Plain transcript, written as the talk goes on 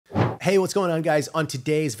Hey, what's going on, guys? On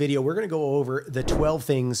today's video, we're going to go over the 12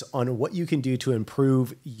 things on what you can do to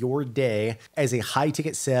improve your day as a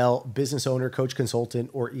high-ticket sale, business owner, coach, consultant,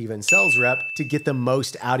 or even sales rep to get the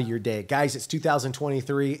most out of your day. Guys, it's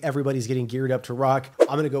 2023. Everybody's getting geared up to rock.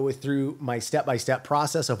 I'm going to go through my step-by-step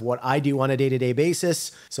process of what I do on a day-to-day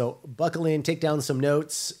basis. So buckle in, take down some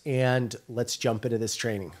notes, and let's jump into this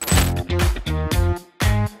training.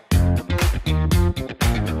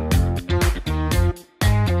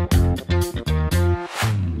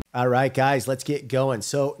 All right, guys, let's get going.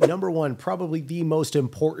 So number one, probably the most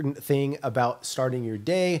important thing about starting your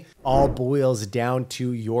day all boils down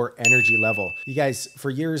to your energy level. You guys, for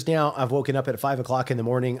years now, I've woken up at 5 o'clock in the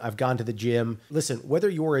morning. I've gone to the gym. Listen, whether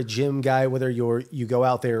you're a gym guy, whether you go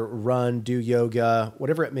out there, run, do yoga,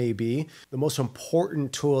 whatever it may be, the most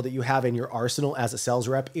important tool that you have in your arsenal as a sales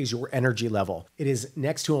rep is your energy level. It is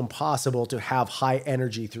next to impossible to have high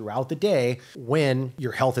energy throughout the day when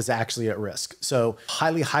your health is actually at risk. So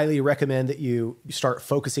highly recommend that you start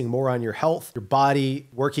focusing more on your health, your body,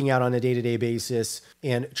 working out on a day-to-day basis,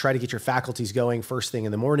 and try to get your faculties going first thing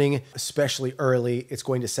in the morning, especially early. It's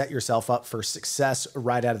going to set yourself up for success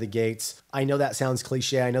right out of the gates. I know that sounds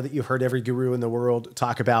cliche. I know that you've heard every guru in the world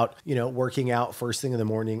talk about, working out first thing in the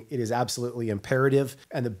morning. It is absolutely imperative.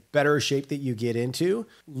 And the better shape that you get into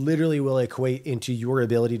literally will equate into your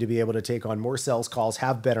ability to be able to take on more sales calls,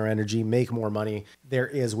 have better energy, make more money. There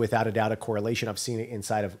is without a doubt a correlation. I've seen it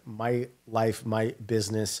inside of my life, my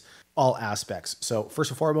business, all aspects. So first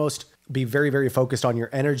and foremost, be very focused on your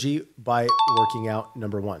energy by working out,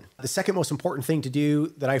 number one. The second most important thing to do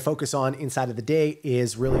that I focus on inside of the day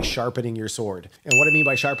is really sharpening your sword. And what I mean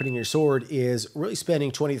by sharpening your sword is really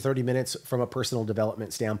spending 20 to 30 minutes from a personal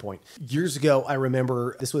development standpoint. Years ago, I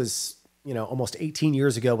remember this was almost 18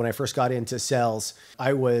 years ago when I first got into sales.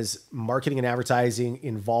 I was marketing and advertising,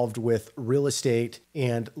 involved with real estate,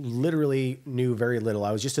 and literally knew very little.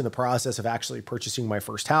 I was just in the process of actually purchasing my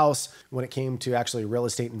first house. When it came to actually real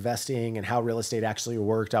estate investing and how real estate actually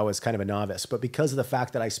worked, I was kind of a novice. But because of the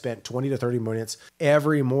fact that I spent 20 to 30 minutes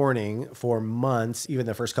every morning for months, even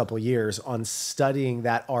the first couple of years, on studying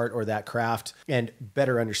that art or that craft and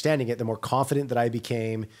better understanding it, the more confident that I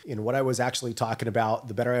became in what I was actually talking about,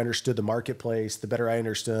 the better I understood the marketplace, the better I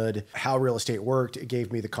understood how real estate worked. It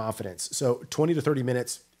gave me the confidence. So 20 to 30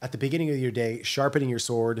 minutes at the beginning of your day, sharpening your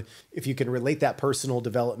sword. If you can relate that personal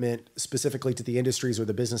development specifically to the industries or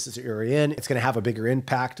the businesses that you're in, it's going to have a bigger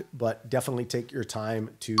impact, but definitely take your time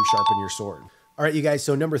to sharpen your sword. All right, you guys.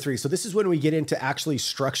 So number three. So this is when we get into actually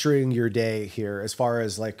structuring your day here as far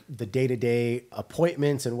as like the day-to-day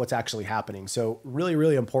appointments and what's actually happening. So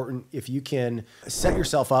really important if you can set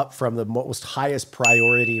yourself up from the most highest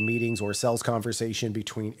priority meetings or sales conversation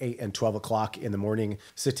between 8 and 12 o'clock in the morning.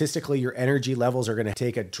 Statistically, your energy levels are going to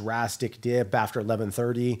take a drastic dip after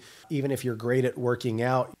 11:30. Even if you're great at working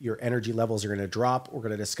out, your energy levels are going to drop. We're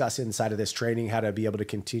going to discuss inside of this training how to be able to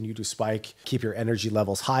continue to spike, keep your energy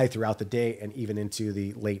levels high throughout the day and even into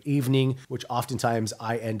the late evening, which oftentimes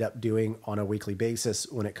I end up doing on a weekly basis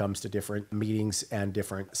when it comes to different meetings and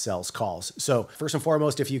different sales calls. So first and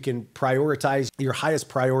foremost, if you can prioritize your highest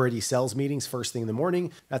priority sales meetings first thing in the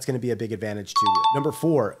morning, that's going to be a big advantage to you. Number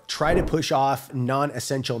four, try to push off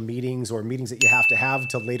non-essential meetings or meetings that you have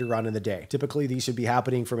till later on in the day. Typically, these should be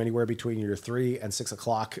happening from anywhere between your 3 and 6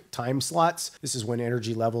 o'clock time slots. This is when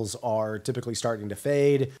energy levels are typically starting to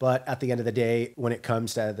fade. But at the end of the day, when it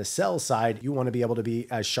comes to the sales side, you want to be able to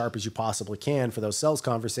be as sharp as you possibly can for those sales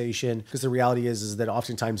conversation. Because the reality is that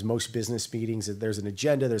oftentimes most business meetings, there's an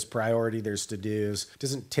agenda, there's priority, there's to-dos. It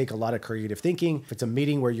doesn't take a lot of creative thinking. If it's a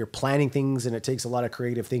meeting where you're planning things and it takes a lot of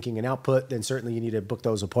creative thinking and output, then certainly you need to book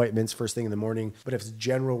those appointments first thing in the morning. But if it's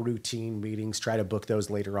general routine meetings, try to book those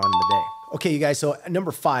later on in the day. Okay, you guys, so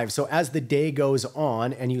number five. So as the day goes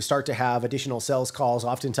on and you start to have additional sales calls,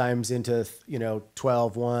 oftentimes into,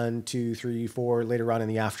 12, 1, 2, 3, 4, later on in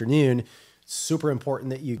the afternoon, super important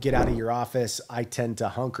that you get out of your office. I tend to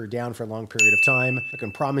hunker down for a long period of time. I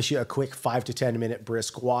can promise you a quick 5 to 10 minute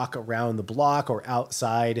brisk walk around the block or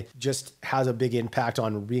outside just has a big impact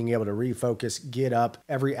on being able to refocus, get up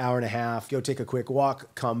every hour and a half, go take a quick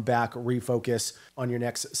walk, come back, refocus on your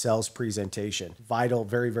next sales presentation. Vital,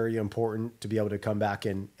 very important to be able to come back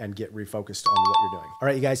and get refocused on what you're doing. All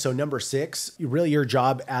right, you guys. So number six, really your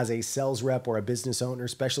job as a sales rep or a business owner,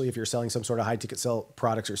 especially if you're selling some sort of high ticket sell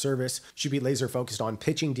products or service, should be laser focused on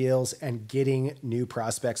pitching deals and getting new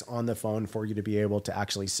prospects on the phone for you to be able to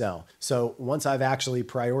actually sell. So once I've actually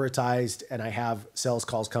prioritized and I have sales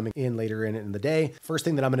calls coming in later in the day, first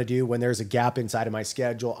thing that I'm going to do when there's a gap inside of my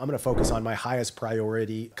schedule, I'm going to focus on my highest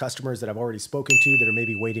priority customers that I've already spoken to that are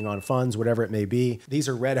maybe waiting on funds, whatever it may be. These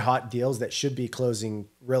are red hot deals that should be closing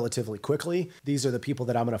relatively quickly. These are the people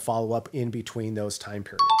that I'm going to follow up in between those time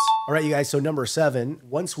periods. All right, you guys. So number 7,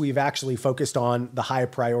 once we've actually focused on the high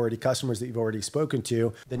priority customers that you've already spoken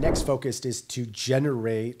to, the next focus is to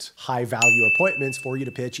generate high value appointments for you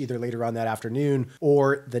to pitch either later on that afternoon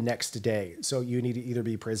or the next day. So you need to either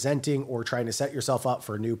be presenting or trying to set yourself up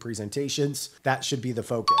for new presentations. That should be the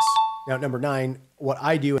focus. Now, number 9, what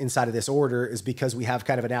I do inside of this order is because we have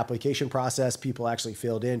kind of an application process, people actually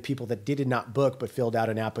filled in, people that did not book but filled out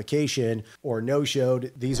an application or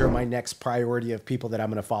no-showed. These are my next priority of people that I'm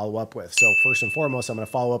going to follow up with. So first and foremost, I'm going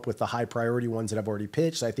to follow up with the high priority ones that I've already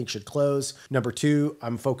pitched, I think should close. Number 2,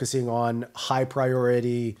 I'm focusing on high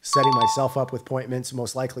priority, setting myself up with appointments,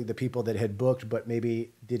 most likely the people that had booked but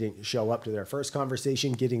maybe didn't show up to their first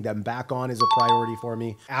conversation. Getting them back on is a priority for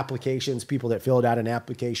me. Applications, people that filled out an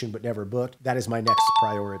application but never booked, that is my next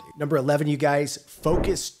priority. Number 11, you guys,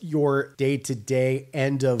 focus your day-to-day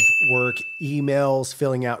end of work emails,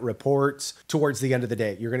 filling out reports towards the end of the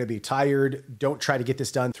day. You're going to be tired. Don't try to get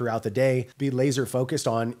this done throughout the day. Be laser focused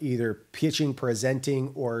on either pitching,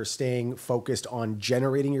 presenting, or staying focused on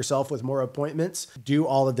generating yourself with more appointments. Do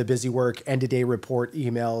all of the busy work, end-of-day report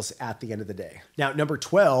emails at the end of the day. Now, number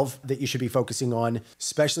 12 that you should be focusing on,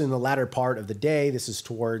 especially in the latter part of the day, this is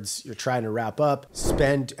towards you're trying to wrap up,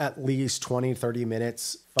 spend at least 20, 30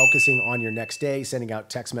 minutes focusing on your next day, sending out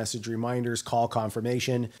text message reminders, call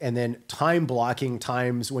confirmation, and then time blocking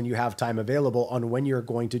times when you have time available on when you're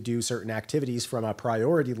going to do certain activities from a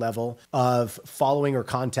priority level of following or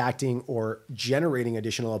contacting or generating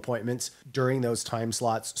additional appointments during those time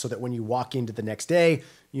slots so that when you walk into the next day,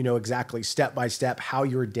 you know exactly step by step how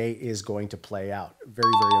your day is going to play out.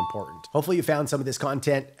 Very, very important. Hopefully you found some of this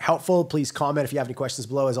content helpful. Please comment if you have any questions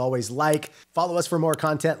below. As always, follow us for more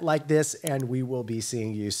content like this, and we will be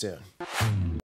seeing you soon.